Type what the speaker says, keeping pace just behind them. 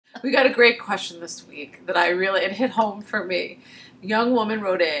We got a great question this week that it hit home for me. A young woman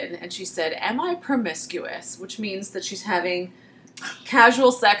wrote in and she said, am I promiscuous? Which means that she's having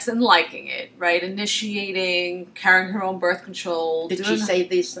casual sex and liking it, right? Initiating, carrying her own birth control. Did she say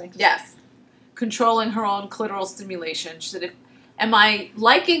these things? Yes. Controlling her own clitoral stimulation. She said, am I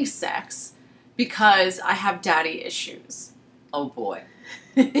liking sex because I have daddy issues? Oh, boy.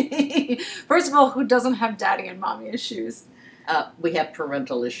 First of all, who doesn't have daddy and mommy issues? We have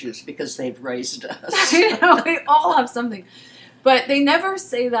parental issues because they've raised us. You know, we all have something. But they never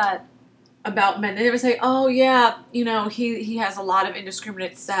say that about men. They never say, oh, yeah, you know, he has a lot of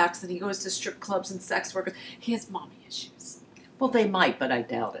indiscriminate sex and he goes to strip clubs and sex workers. He has mommy issues. Well, they might, but I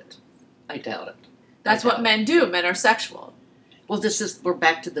doubt it. I doubt it. That's what men do. Men are sexual. Well, we're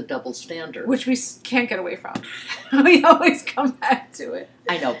back to the double standard. Which we can't get away from. We always come back to it.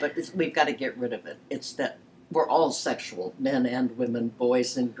 I know, but we've got to get rid of it. It's that we're all sexual, men and women,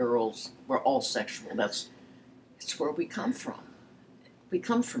 boys and girls. We're all sexual. It's where we come from. We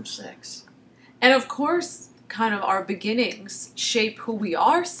come from sex. And of course, kind of our beginnings shape who we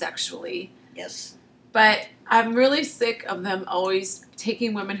are sexually. Yes. But I'm really sick of them always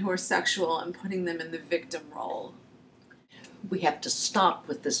taking women who are sexual and putting them in the victim role. We have to stop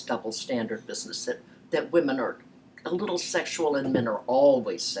with this double standard business that women are a little sexual and men are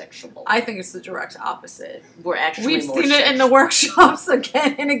always sexual. I think it's the direct opposite. We're actually We've more seen it in the workshops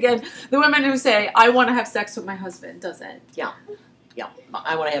again and again. The women who say, I want to have sex with my husband, doesn't. Yeah. Yeah.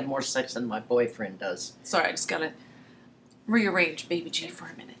 I want to have more sex than my boyfriend does. Sorry, I just got to rearrange Baby G for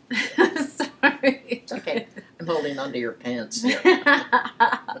a minute. Sorry. It's okay. I'm holding onto your pants here.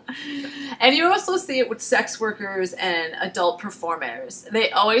 And you also see it with sex workers and adult performers. They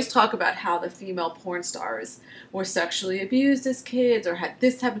always talk about how the female porn stars were sexually abused as kids or had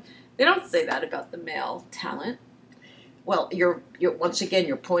this happen. They don't say that about the male talent. Well, you're once again,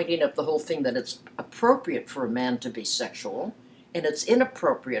 you're pointing up the whole thing that it's appropriate for a man to be sexual and it's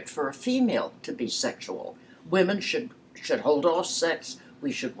inappropriate for a female to be sexual. Women should hold off sex.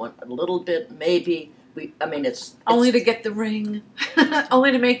 We should want a little bit, maybe. It's only to get the ring,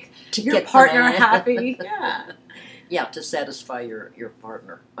 only to make your partner happy. Yeah, yeah, to satisfy your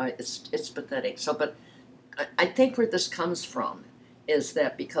partner. It's pathetic. So, but I think where this comes from is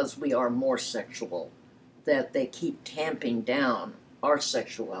that because we are more sexual, that they keep tamping down our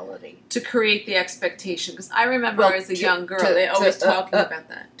sexuality to create the expectation. Because I remember as a young girl, they always talking about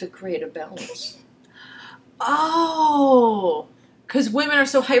that to create a balance. Oh. Because women are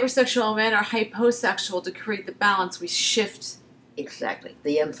so hypersexual, men are hyposexual. To create the balance, we shift. Exactly.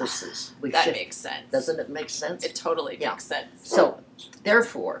 The emphasis. That makes sense. Doesn't it make sense? It totally makes sense. So,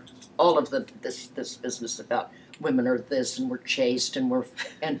 therefore, all of this business about women are this and we're chaste and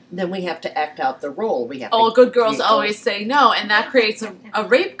then we have to act out the role. We have. Good girls always say no, and that creates a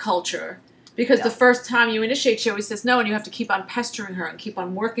rape culture. Because the first time you initiate, she always says no, and you have to keep on pestering her and keep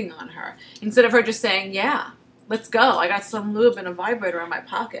on working on her instead of her just saying yeah. Let's go. I got some lube and a vibrator in my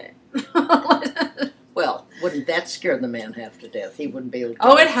pocket. Well, wouldn't that scare the man half to death? He wouldn't be able to.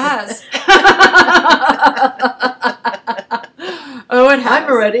 Oh, it has. Oh, it has.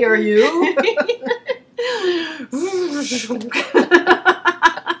 I'm ready. Are you?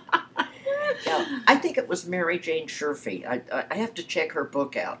 Yeah, I think it was Mary Jane Shurfy. I have to check her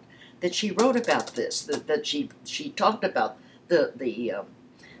book out. That she wrote about this. That she talked about the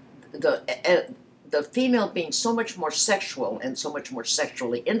female being so much more sexual and so much more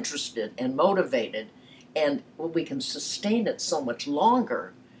sexually interested and motivated, and we can sustain it so much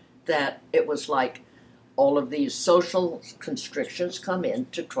longer that it was like all of these social constrictions come in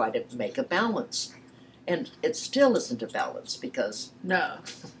to try to make a balance. And it still isn't a balance because... No.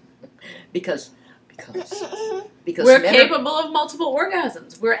 because we're capable of multiple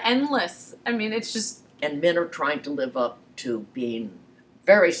orgasms. We're endless. I mean, it's just... And men are trying to live up to being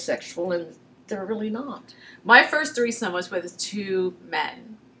very sexual, and they're really not. My first threesome was with 2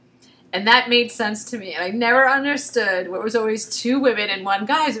 men. And that made sense to me. And I never understood what was always 2 women and 1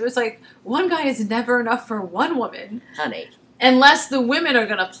 guy. It was like, 1 guy is never enough for 1 woman. Honey. Unless the women are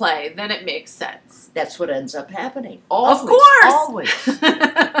going to play, then it makes sense. That's what ends up happening. Always, of course! Always.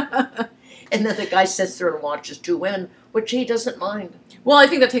 And then the guy sits there and watches 2 women, which he doesn't mind. Well, I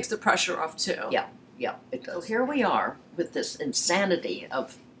think that takes the pressure off, too. Yeah, it does. So here we are with this insanity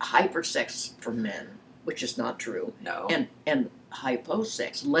of hypersex for men, which is not true. No. And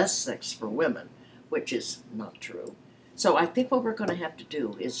hyposex, less sex for women, which is not true. So I think what we're going to have to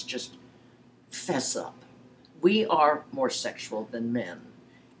do is just fess up. We are more sexual than men,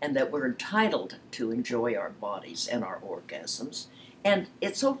 and that we're entitled to enjoy our bodies and our orgasms. And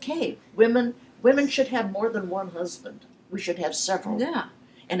it's okay. Women should have more than 1 husband. We should have several. Yeah.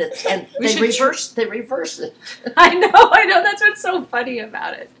 and We they should reverse it. I know. That's what's so funny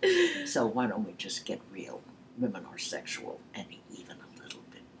about it. So why don't we just get real? Women are sexual, and even a little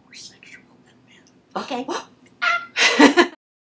bit more sexual than men. Okay.